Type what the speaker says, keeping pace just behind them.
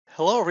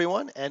Hello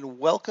everyone and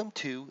welcome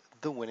to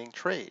The Winning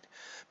Trade.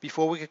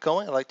 Before we get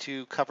going, I'd like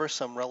to cover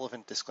some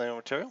relevant disclaimer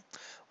material.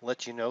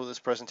 Let you know this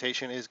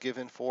presentation is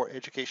given for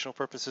educational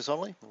purposes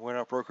only. We're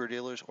not broker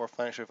dealers or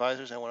financial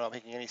advisors and we're not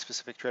making any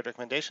specific trade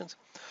recommendations.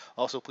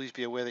 Also, please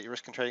be aware that your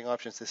risk in trading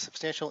options is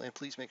substantial and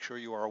please make sure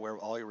you are aware of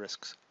all your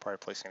risks prior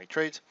to placing any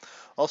trades.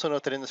 Also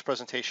note that in this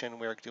presentation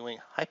we are doing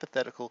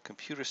hypothetical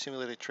computer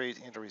simulated trades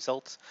and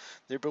results.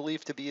 They're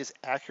believed to be as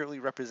accurately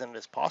represented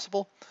as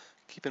possible.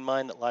 Keep in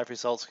mind that live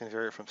results can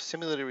vary from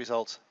simulated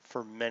results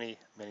for many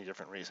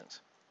different reasons.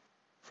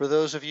 For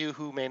those of you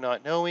who may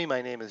not know me,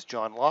 my name is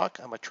John Locke.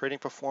 I'm a trading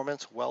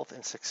performance, wealth,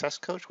 and success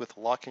coach with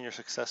Lock in Your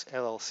Success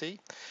LLC.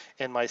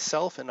 And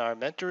myself and our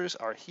mentors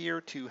are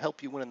here to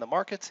help you win in the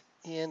markets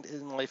and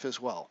in life as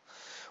well.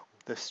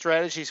 The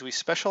strategies we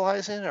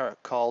specialize in are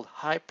called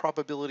high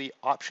probability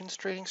options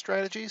trading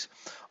strategies,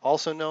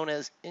 also known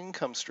as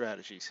income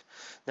strategies.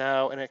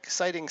 Now, an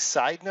exciting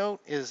side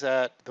note is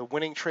that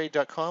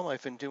thewinningtrade.com,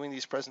 I've been doing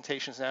these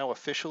presentations now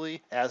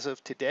officially as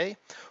of today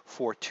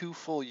for 2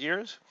 full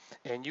years.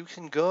 And you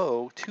can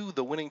go to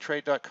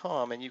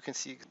thewinningtrade.com and you can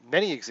see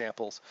many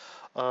examples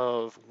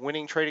of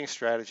winning trading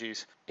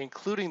strategies,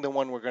 including the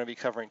one we're going to be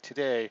covering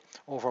today,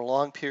 over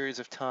long periods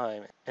of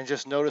time. And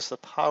just notice the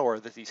power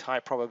that these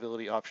high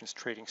probability options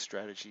trading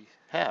strategies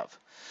have.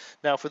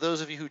 Now, for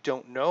those of you who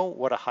don't know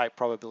what a high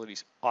probability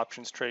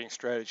options trading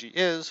strategy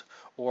is,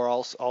 or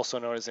also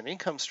known as an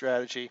income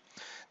strategy,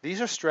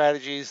 these are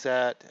strategies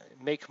that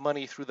make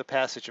money through the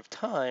passage of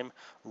time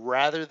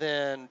rather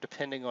than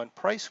depending on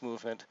price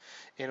movement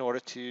in order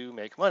to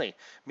make money,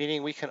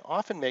 meaning we can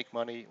often make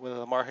money whether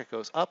the market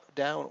goes up,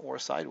 down, or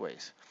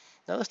sideways.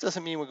 Now, this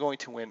doesn't mean we're going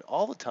to win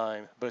all the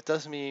time, but it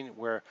does mean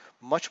we're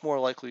much more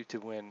likely to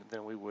win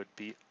than we would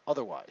be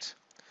otherwise.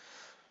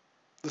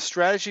 The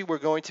strategy we're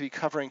going to be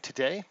covering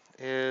today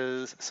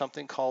is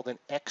something called an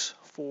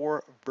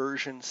X4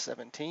 version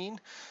 17.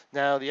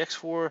 Now, the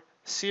X4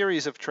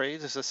 series of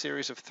trades is a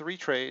series of 3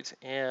 trades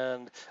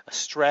and a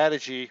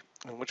strategy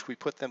in which we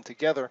put them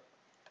together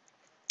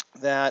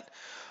that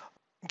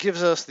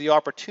gives us the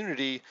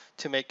opportunity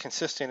to make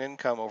consistent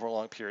income over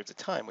long periods of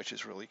time, which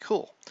is really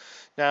cool.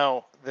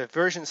 Now, the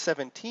version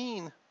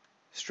 17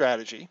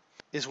 strategy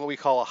is what we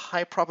call a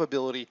high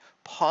probability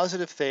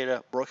positive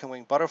theta broken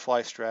wing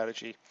butterfly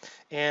strategy,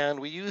 and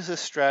we use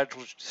this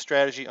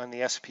strategy on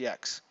the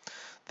SPX.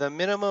 The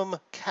minimum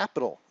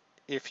capital,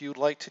 if you'd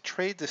like to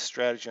trade this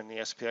strategy on the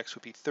SPX,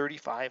 would be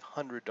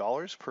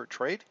 $3,500 per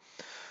trade.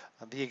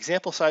 The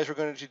example size we're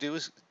going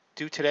to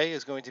do today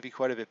is going to be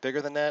quite a bit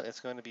bigger than that.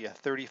 It's going to be a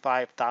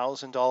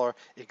 $35,000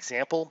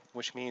 example,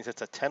 which means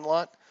it's a 10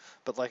 lot.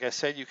 But like I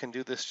said, you can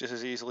do this just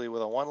as easily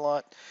with a 1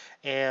 lot.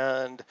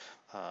 And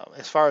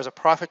as far as a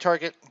profit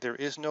target, there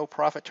is no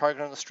profit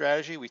target on the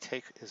strategy. We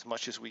take as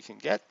much as we can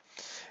get.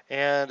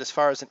 And as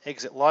far as an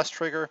exit loss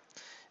trigger,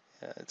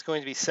 it's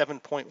going to be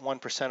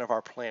 7.1% of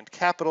our planned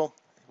capital,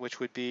 which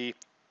would be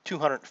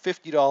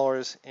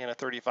 $250 in a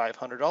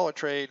 $3,500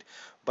 trade,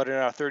 but in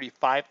our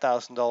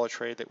 $35,000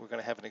 trade that we're going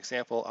to have an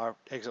example, our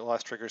exit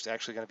loss trigger is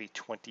actually going to be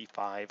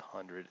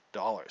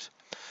 $2,500.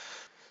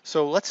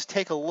 So let's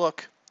take a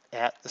look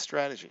at the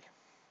strategy.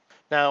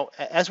 Now,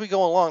 as we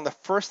go along, the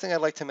first thing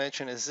I'd like to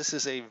mention is this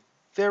is a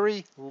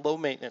very low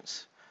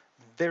maintenance,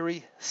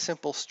 very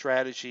simple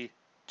strategy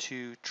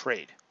to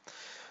trade.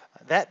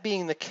 That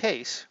being the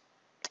case,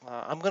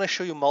 I'm going to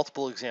show you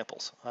multiple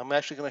examples. I'm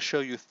actually going to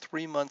show you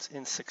 3 months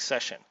in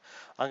succession.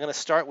 I'm going to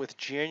start with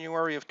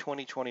January of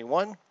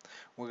 2021.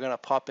 We're going to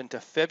pop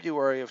into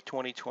February of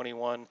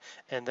 2021,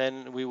 and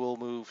then we will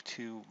move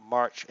to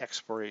March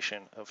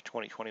expiration of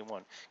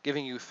 2021,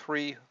 giving you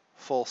 3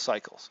 full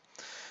cycles.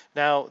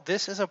 Now,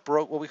 this is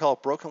what we call a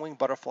broken wing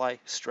butterfly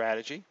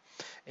strategy.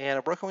 And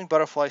a broken wing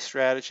butterfly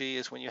strategy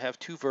is when you have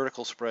 2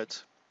 vertical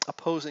spreads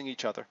opposing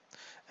each other,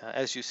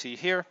 as you see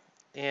here,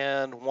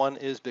 and one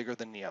is bigger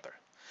than the other.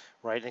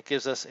 Right, and it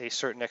gives us a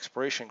certain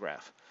expiration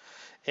graph.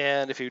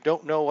 And if you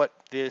don't know what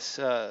this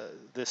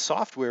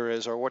software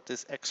is or what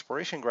this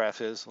expiration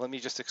graph is, let me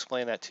just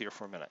explain that to you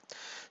for a minute.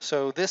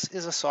 So this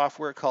is a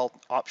software called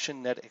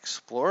OptionNet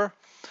Explorer.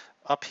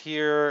 Up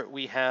here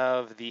we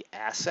have the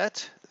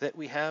asset that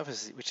we have,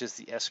 which is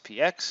the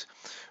SPX.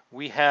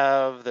 We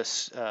have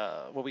this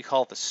what we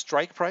call the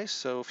strike price.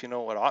 So if you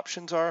know what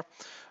options are,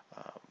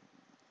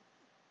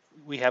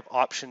 we have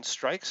option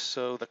strikes,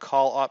 so the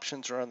call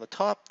options are on the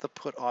top, the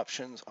put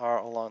options are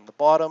along the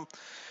bottom.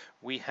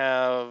 We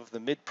have the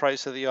mid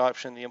price of the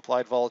option, the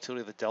implied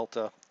volatility of the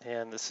delta,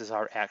 and this is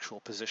our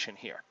actual position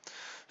here.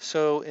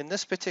 So in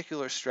this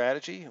particular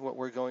strategy, what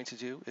we're going to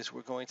do is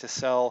we're going to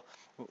sell,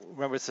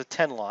 remember it's a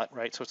 10 lot,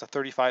 right? So it's a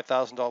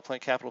 $35,000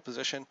 planned capital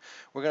position.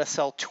 We're going to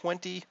sell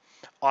 20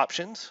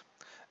 options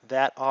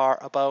that are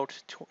about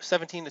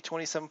 17 to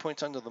 27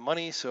 points under the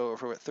money. So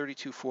if we're at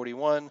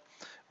 32.41,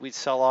 we'd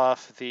sell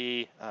off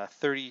the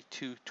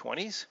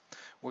 32.20s.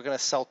 We're going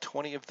to sell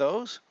 20 of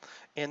those,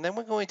 and then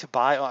we're going to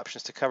buy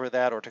options to cover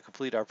that or to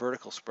complete our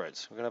vertical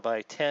spreads. We're going to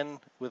buy 10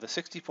 with a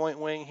 60-point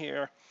wing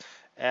here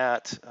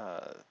at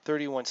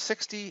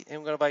 31.60, and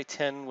we're going to buy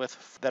 10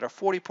 that are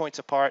 40 points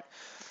apart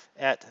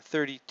at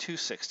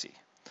 32.60.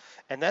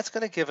 And that's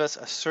going to give us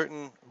a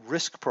certain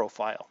risk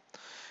profile.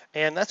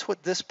 And that's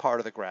what this part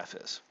of the graph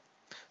is.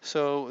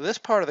 So this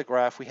part of the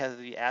graph, we have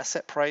the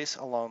asset price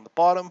along the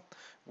bottom.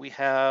 We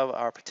have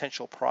our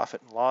potential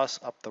profit and loss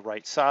up the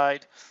right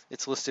side.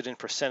 It's listed in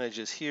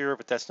percentages here,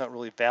 but that's not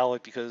really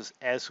valid because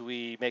as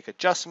we make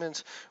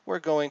adjustments, we're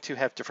going to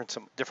have different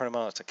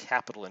amounts of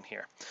capital in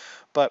here.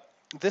 But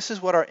this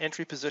is what our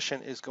entry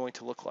position is going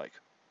to look like.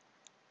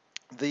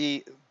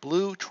 The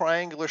blue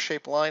triangular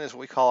shaped line is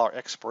what we call our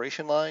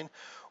expiration line,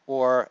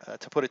 or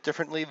to put it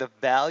differently, the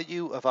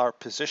value of our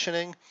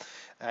positioning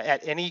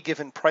at any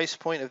given price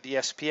point of the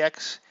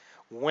SPX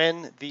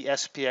when the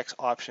SPX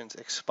options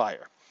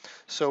expire.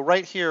 So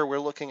right here, we're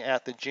looking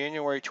at the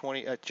January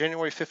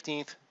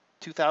 15th,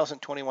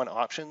 2021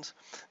 options.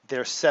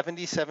 They're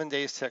 77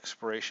 days to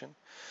expiration,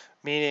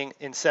 meaning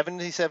in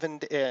 77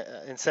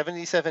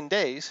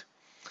 days,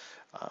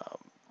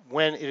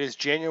 when it is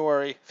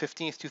January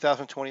 15th,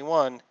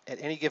 2021,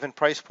 at any given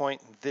price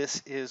point,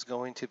 this is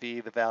going to be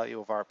the value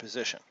of our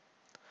position.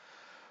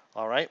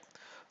 All right.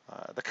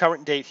 The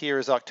current date here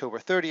is October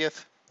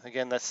 30th.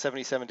 Again, that's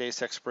 77 days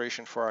to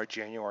expiration for our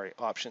January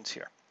options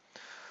here.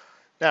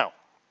 Now,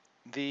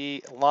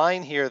 the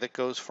line here that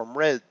goes from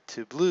red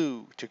to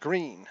blue to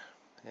green,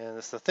 and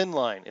it's the thin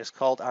line, is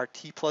called our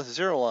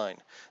T+0 line.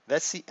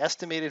 That's the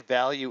estimated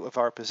value of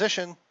our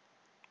position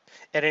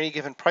at any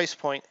given price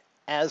point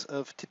as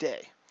of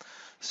today.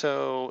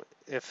 So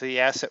if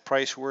the asset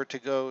price were to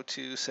go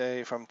to,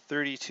 say, from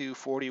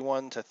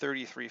 32.41 to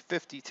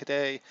 33.50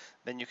 today,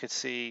 then you could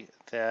see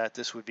that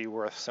this would be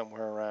worth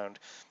somewhere around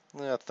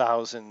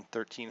 $1,000,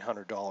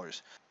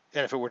 $1,300.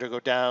 And if it were to go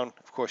down,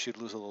 of course, you'd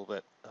lose a little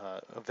bit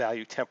of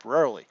value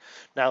temporarily.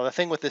 Now, the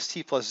thing with this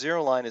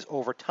T+0 line is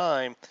over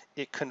time,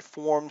 it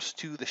conforms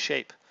to the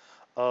shape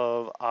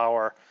of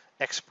our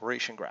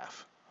expiration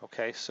graph.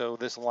 Okay, so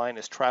this line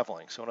is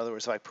traveling. So in other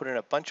words, if I put in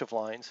a bunch of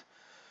lines,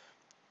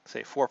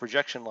 say 4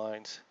 projection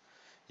lines,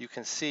 you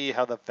can see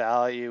how the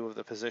value of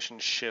the position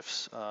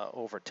shifts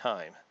over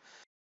time.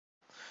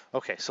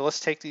 Okay, so let's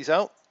take these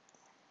out.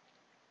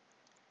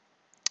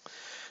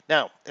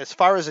 Now, as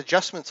far as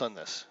adjustments on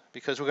this,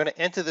 because we're going to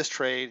enter this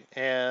trade,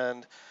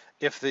 and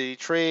if the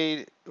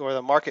trade or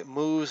the market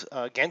moves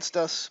against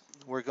us,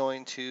 we're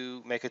going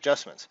to make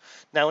adjustments.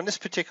 Now, in this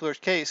particular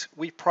case,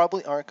 we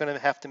probably aren't going to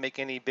have to make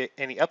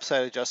any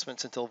upside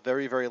adjustments until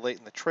very, very late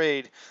in the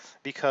trade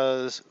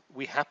because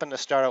we happen to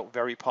start out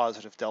very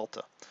positive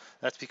delta.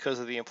 That's because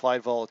of the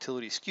implied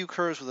volatility skew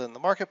curves within the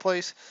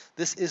marketplace.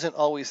 This isn't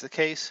always the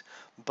case,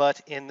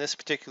 but in this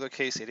particular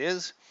case, it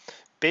is.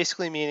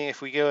 Basically meaning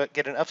if we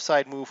get an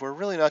upside move, we're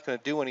really not going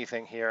to do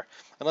anything here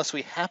unless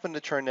we happen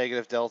to turn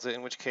negative delta,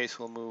 in which case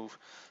we'll move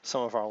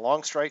some of our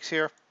long strikes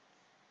here.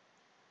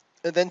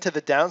 And then to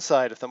the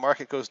downside, if the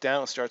market goes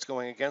down and starts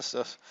going against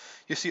us,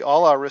 you see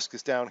all our risk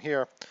is down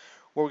here.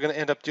 What we're going to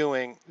end up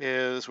doing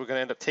is we're going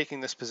to end up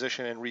taking this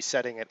position and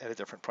resetting it at a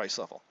different price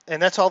level.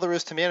 And that's all there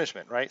is to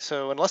management, right?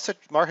 So unless the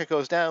market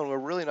goes down, we're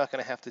really not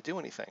going to have to do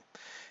anything.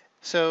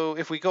 So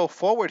if we go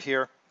forward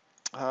here,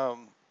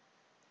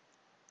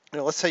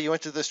 let's say you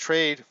enter this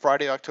trade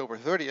Friday, October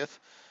 30th.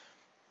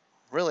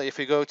 Really, if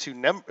you go to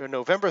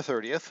November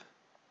 30th,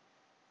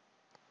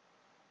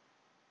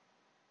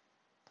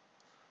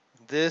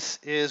 this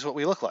is what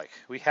we look like.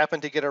 We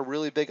happen to get a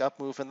really big up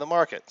move in the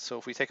market. So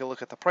if we take a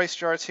look at the price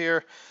charts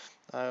here,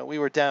 we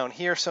were down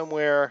here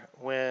somewhere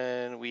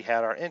when we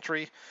had our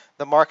entry.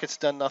 The market's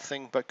done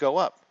nothing but go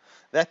up.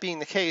 That being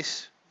the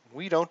case,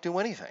 we don't do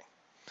anything,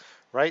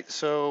 right?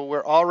 So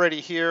we're already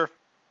here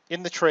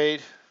in the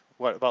trade,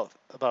 what,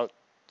 about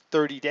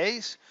 30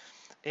 days,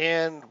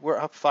 and we're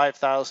up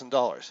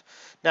 $5,000.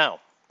 Now,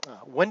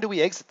 when do we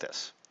exit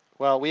this?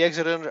 Well, we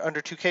exit it under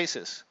 2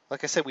 cases.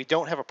 Like I said, we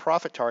don't have a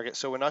profit target,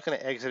 so we're not going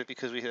to exit it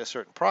because we hit a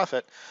certain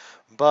profit,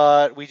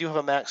 but we do have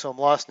a maximum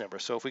loss number.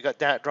 So if we got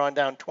drawn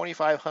down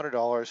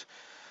 $2,500,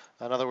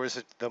 in other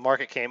words, the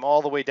market came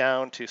all the way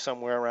down to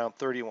somewhere around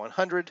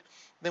 3,100,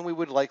 then we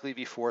would likely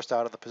be forced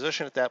out of the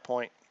position at that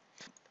point,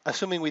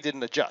 assuming we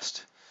didn't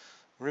adjust.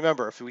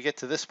 Remember, if we get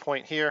to this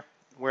point here,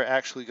 we're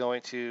actually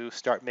going to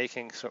start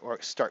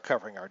start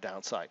covering our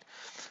downside.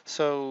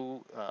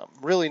 So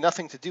really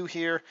nothing to do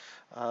here.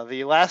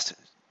 The last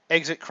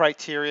exit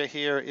criteria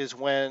here is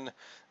when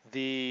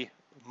the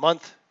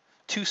month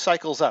 2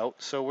 cycles out.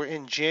 So we're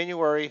in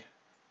January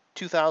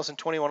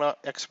 2021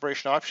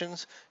 expiration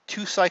options.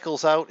 2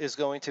 cycles out is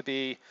going to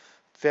be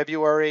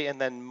February and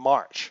then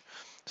March.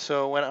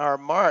 So when our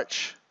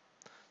March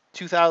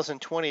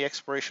 2020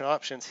 expiration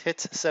options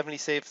hits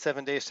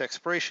 77 days to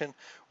expiration,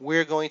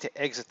 we're going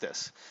to exit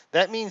this.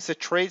 That means the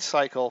trade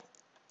cycle,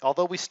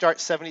 although we start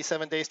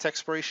 77 days to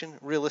expiration,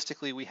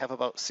 realistically we have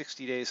about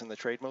 60 days in the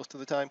trade most of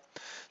the time.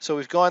 So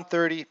we've gone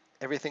 30,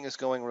 everything is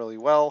going really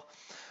well.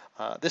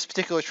 This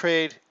particular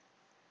trade,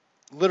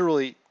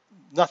 literally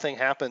nothing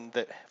happened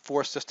that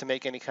forced us to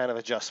make any kind of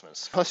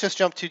adjustments. Let's just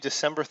jump to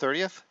December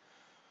 30th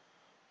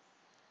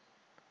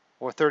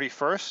or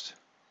 31st.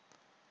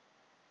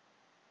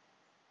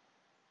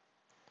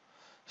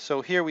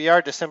 So here we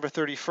are, December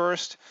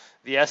 31st.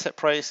 The asset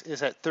price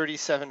is at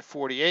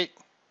 37.48.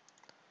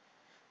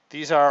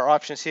 These are our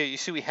options here. You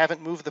see we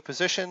haven't moved the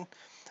position,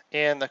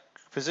 and the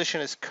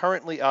position is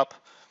currently up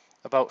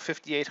about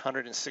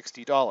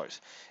 $5,860.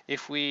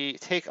 If we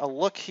take a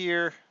look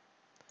here,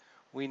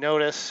 we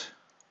notice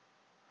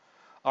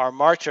our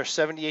March are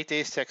 78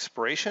 days to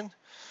expiration.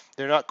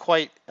 They're not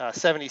quite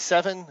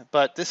 77,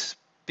 but this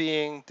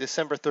being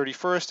December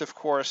 31st, of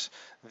course,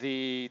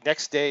 the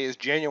next day is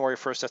January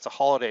 1st. That's a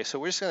holiday. So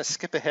we're just going to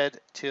skip ahead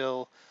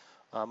till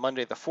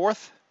Monday the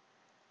 4th.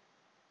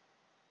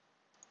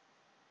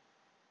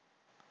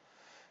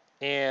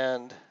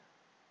 And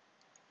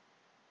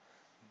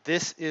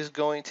this is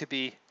going to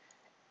be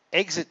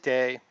exit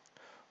day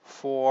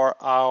for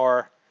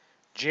our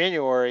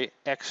January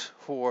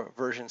X4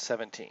 version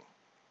 17.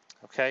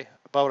 Okay,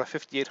 about a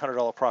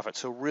 $5,800 profit.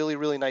 So really,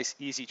 really nice,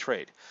 easy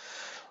trade.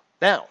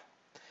 Now,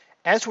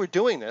 as we're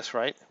doing this,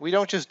 right, we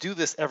don't just do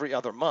this every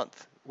other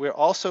month. We're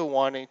also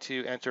wanting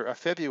to enter a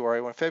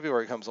February when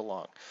February comes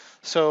along.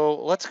 So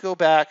let's go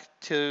back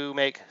to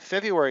make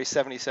February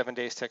 77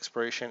 days to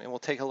expiration, and we'll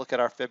take a look at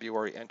our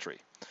February entry.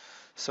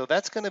 So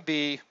that's going to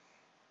be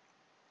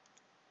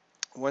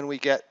when we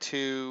get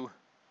to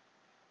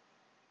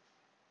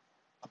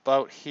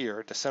about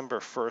here,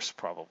 December 1st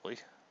probably.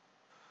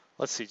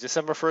 Let's see,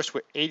 December 1st,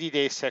 we're 80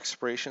 days to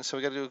expiration, so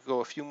we got to go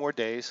a few more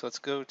days. Let's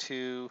go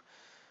to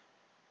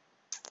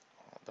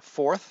the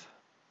 4th.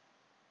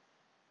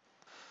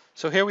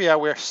 So here we are,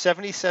 we're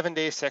 77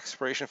 days to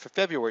expiration for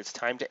February. It's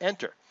time to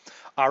enter.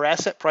 Our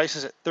asset price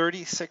is at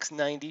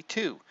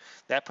 36.92.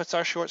 That puts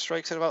our short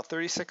strikes at about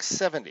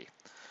 36.70.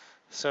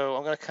 So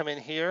I'm going to come in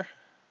here,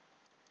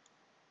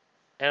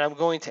 and I'm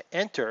going to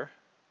enter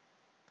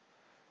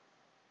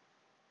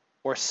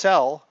or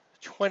sell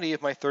 20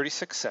 of my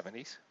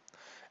 36.70s.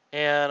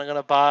 And I'm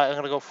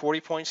going to go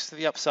 40 points to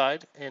the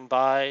upside and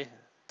buy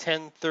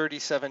 10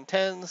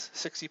 37.10s,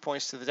 60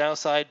 points to the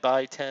downside,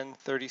 buy 10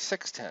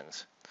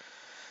 36.10s.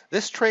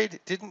 This trade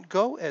didn't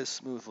go as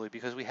smoothly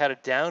because we had a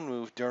down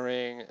move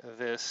during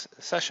this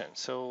session.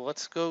 So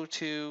let's go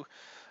to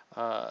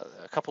a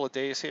couple of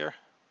days here.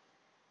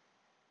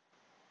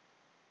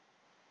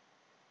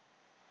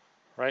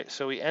 Right,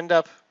 so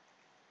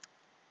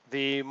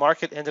the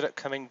market ended up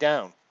coming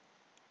down.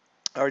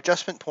 Our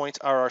adjustment points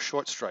are our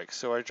short strikes.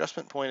 So our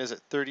adjustment point is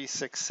at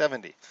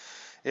 36.70.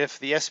 If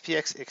the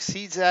SPX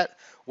exceeds that,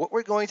 what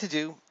we're going to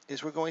do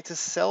is we're going to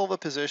sell the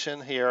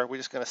position here. We're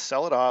just going to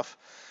sell it off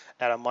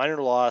at a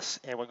minor loss,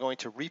 and we're going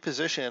to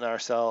reposition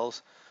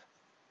ourselves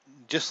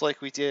just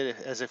like we did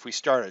as if we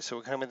started. So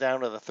we're coming down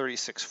to the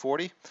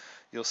 36.40.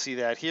 You'll see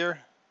that here.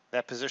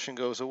 That position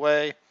goes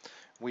away.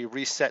 We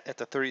reset at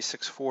the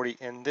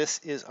 36.40, and this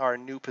is our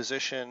new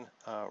position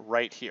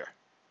right here.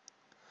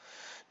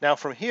 Now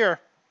from here,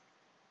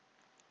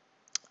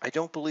 I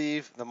don't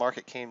believe the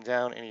market came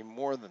down any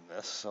more than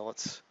this, so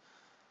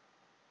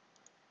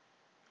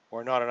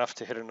or not enough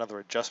to hit another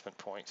adjustment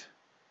point.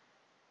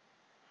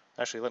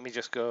 Actually, let me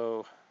just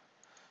go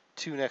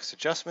to next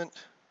adjustment.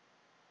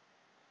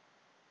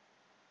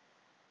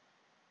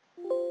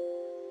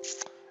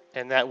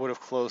 And that would have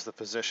closed the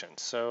position.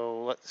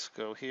 So let's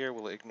go here,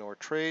 we'll ignore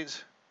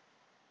trades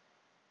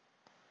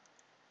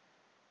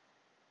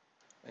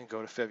and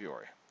go to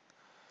February.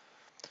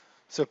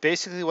 So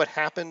basically what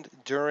happened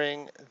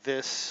during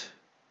this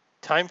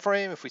time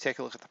frame, if we take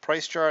a look at the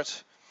price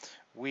charts,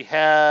 we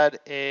had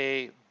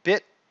a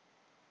bit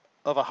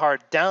of a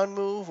hard down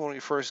move when we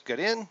first got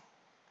in,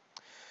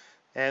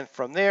 and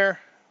from there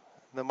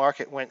the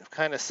market went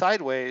kind of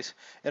sideways,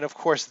 and of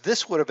course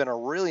this would have been a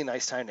really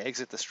nice time to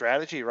exit the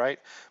strategy, right?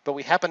 But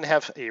we happen to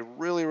have a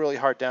really, really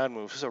hard down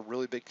move. This is a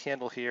really big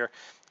candle here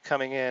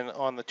coming in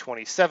on the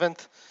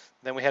 27th.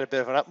 Then we had a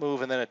bit of an up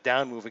move and then a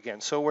down move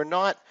again. So we're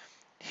not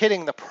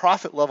hitting the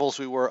profit levels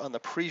we were on the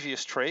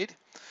previous trade.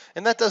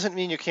 And that doesn't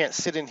mean you can't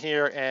sit in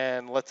here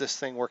and let this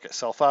thing work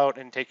itself out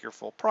and take your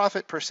full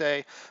profit per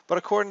se. But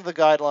according to the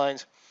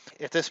guidelines,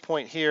 at this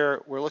point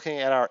here, we're looking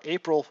at our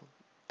April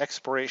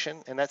expiration,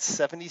 and that's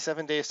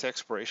 77 days to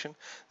expiration.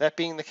 That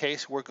being the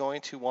case, we're going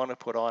to want to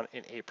put on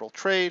an April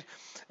trade.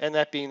 And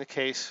that being the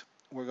case,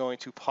 we're going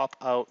to pop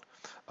out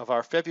of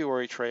our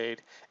February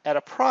trade at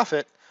a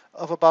profit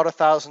of about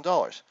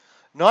 $1,000.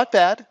 Not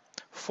bad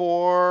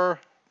for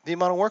the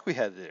amount of work we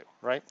had to do,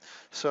 right?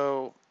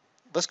 So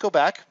let's go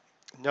back.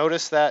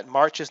 Notice that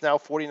March is now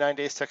 49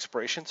 days to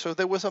expiration. So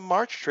there was a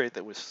March trade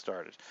that was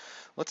started.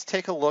 Let's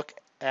take a look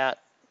at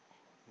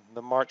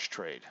the March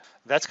trade.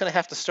 That's going to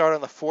have to start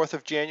on the 4th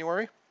of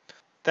January.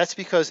 That's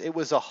because it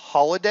was a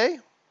holiday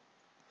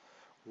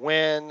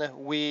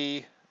when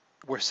we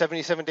were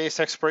 77 days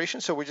to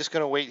expiration. So we're just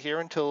going to wait here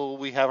until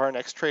we have our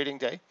next trading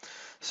day.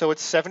 So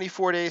it's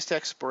 74 days to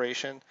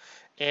expiration,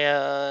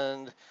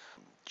 and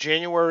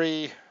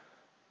January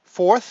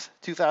 4th,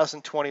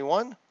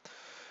 2021,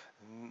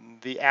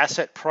 the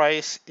asset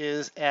price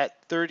is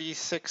at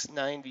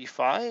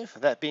 $36.95.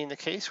 That being the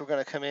case, we're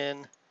going to come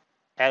in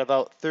at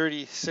about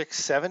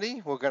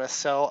 $36.70. We're going to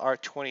sell our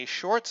 20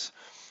 shorts.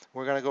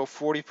 We're going to go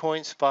 40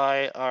 points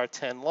by our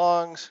 10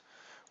 longs.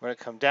 We're going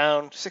to come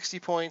down 60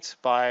 points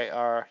by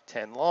our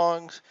 10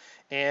 longs,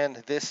 and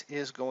this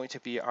is going to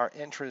be our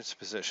entrance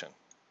position.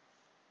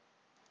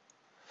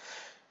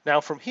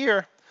 Now from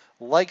here,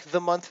 like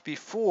the month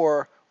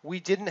before, we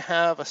didn't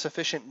have a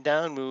sufficient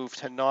down move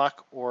to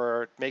knock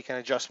or make an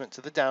adjustment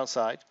to the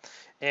downside,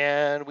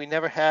 and we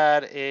never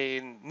had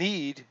a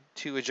need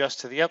to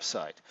adjust to the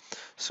upside.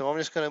 So I'm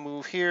just going to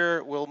move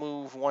here. We'll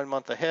move 1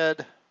 month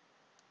ahead.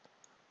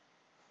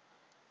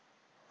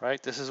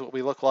 Right, this is what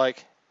we look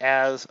like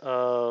as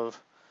of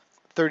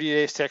 30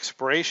 days to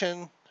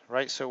expiration.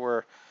 Right, so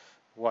we're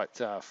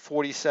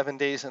 47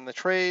 days in the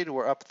trade.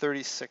 We're up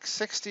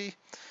 36.60.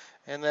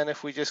 And then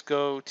if we just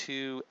go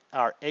to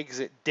our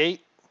exit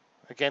date,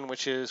 again,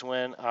 which is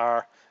when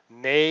our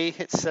May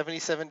hits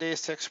 77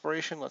 days to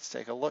expiration. Let's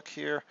take a look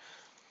here.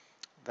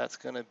 That's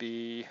going to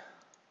be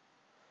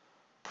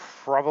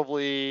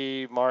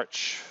probably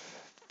March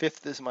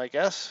 5th is my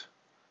guess.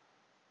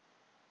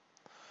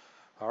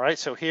 All right,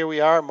 so here we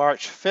are,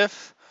 March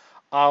 5th.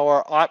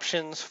 Our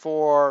options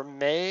for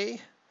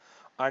May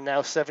are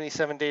now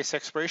 77 days to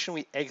expiration.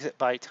 We exit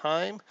by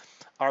time.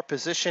 Our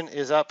position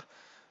is up,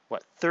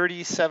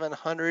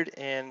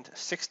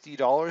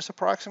 $3,760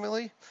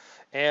 approximately.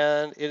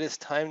 And it is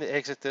time to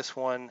exit this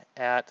one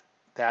at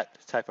that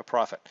type of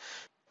profit.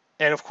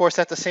 And of course,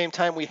 at the same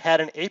time, we had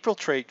an April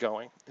trade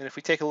going. And if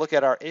we take a look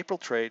at our April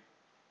trade,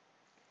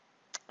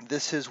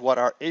 this is what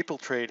our April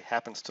trade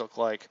happens to look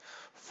like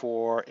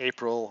for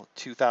April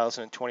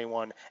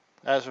 2021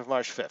 as of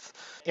March 5th.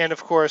 And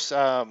of course,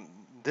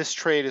 this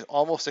trade is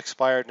almost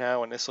expired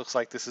now, and this looks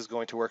like this is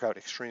going to work out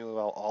extremely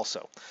well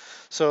also.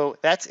 So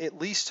that's at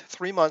least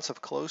 3 months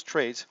of closed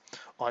trades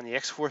on the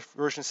X4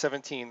 version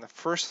 17, the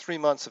first 3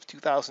 months of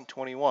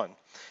 2021.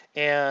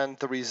 And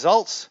the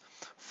results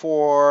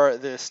for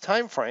this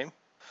time frame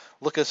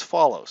look as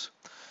follows.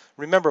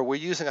 Remember, we're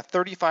using a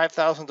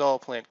 $35,000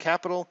 planned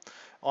capital.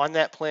 On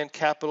that planned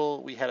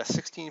capital, we had a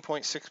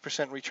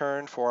 16.6%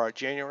 return for our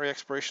January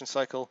expiration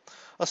cycle,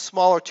 a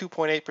smaller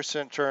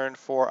 2.8% return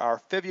for our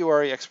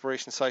February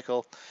expiration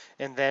cycle,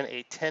 and then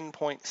a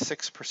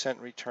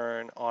 10.6%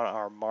 return on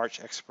our March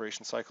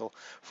expiration cycle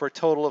for a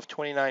total of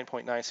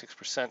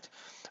 29.96%.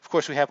 Of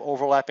course, we have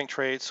overlapping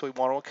trades, so we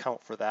want to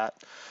account for that.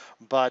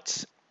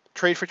 But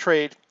trade for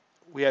trade,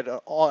 we had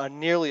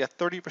nearly a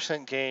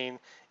 30% gain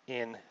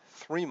in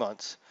 3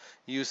 months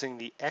using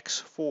the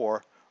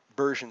X4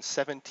 version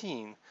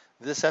 17,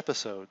 this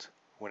episode's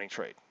winning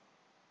trade.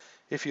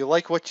 If you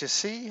like what you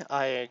see,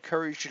 I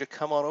encourage you to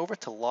come on over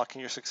to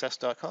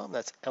lockeinyoursuccess.com.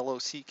 That's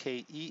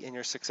LOCKE in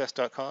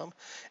yoursuccess.com.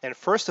 And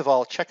first of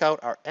all, check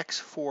out our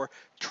X4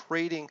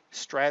 trading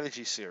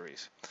strategy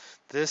series.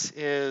 This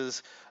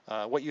is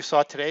what you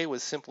saw today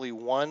was simply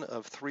one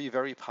of 3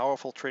 very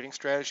powerful trading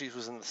strategies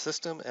within the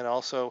system, and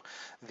also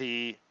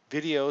the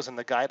videos and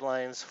the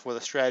guidelines for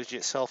the strategy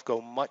itself go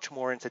much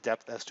more into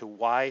depth as to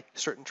why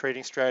certain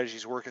trading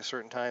strategies work at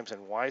certain times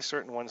and why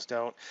certain ones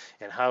don't,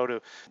 and how to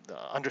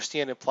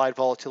understand implied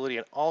volatility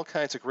and all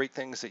kinds of great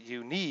things that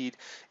you need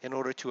in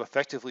order to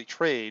effectively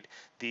trade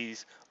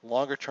these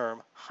longer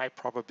term, high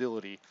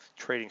probability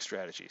trading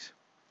strategies.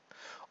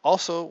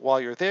 Also,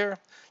 while you're there,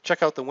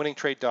 check out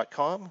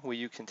thewinningtrade.com where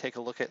you can take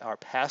a look at our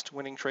past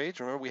winning trades.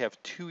 Remember, we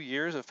have 2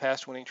 years of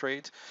past winning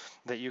trades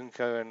that you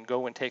can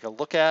go and take a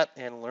look at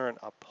and learn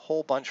a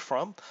whole bunch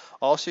from.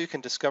 Also, you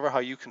can discover how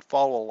you can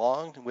follow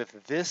along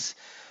with this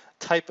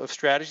type of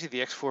strategy,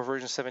 the X4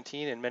 version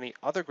 17, and many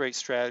other great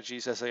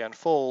strategies as they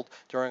unfold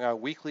during our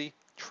weekly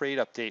trade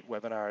update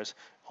webinars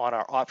on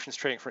our Options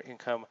Trading for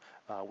Income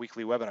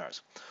weekly webinars.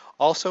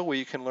 Also, where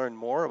you can learn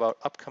more about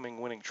upcoming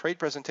winning trade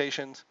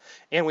presentations,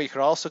 and where you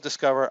can also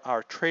discover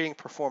our Trading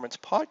Performance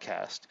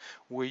podcast,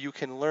 where you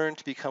can learn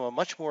to become a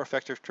much more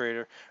effective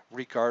trader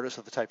regardless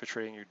of the type of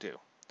trading you do.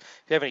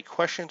 If you have any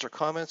questions or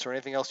comments or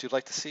anything else you'd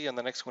like to see on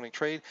the next winning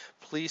trade,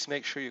 please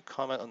make sure you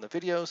comment on the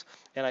videos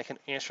and I can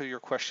answer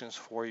your questions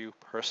for you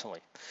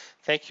personally.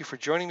 Thank you for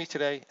joining me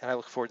today, and I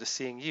look forward to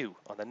seeing you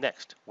on the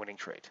next winning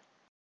trade.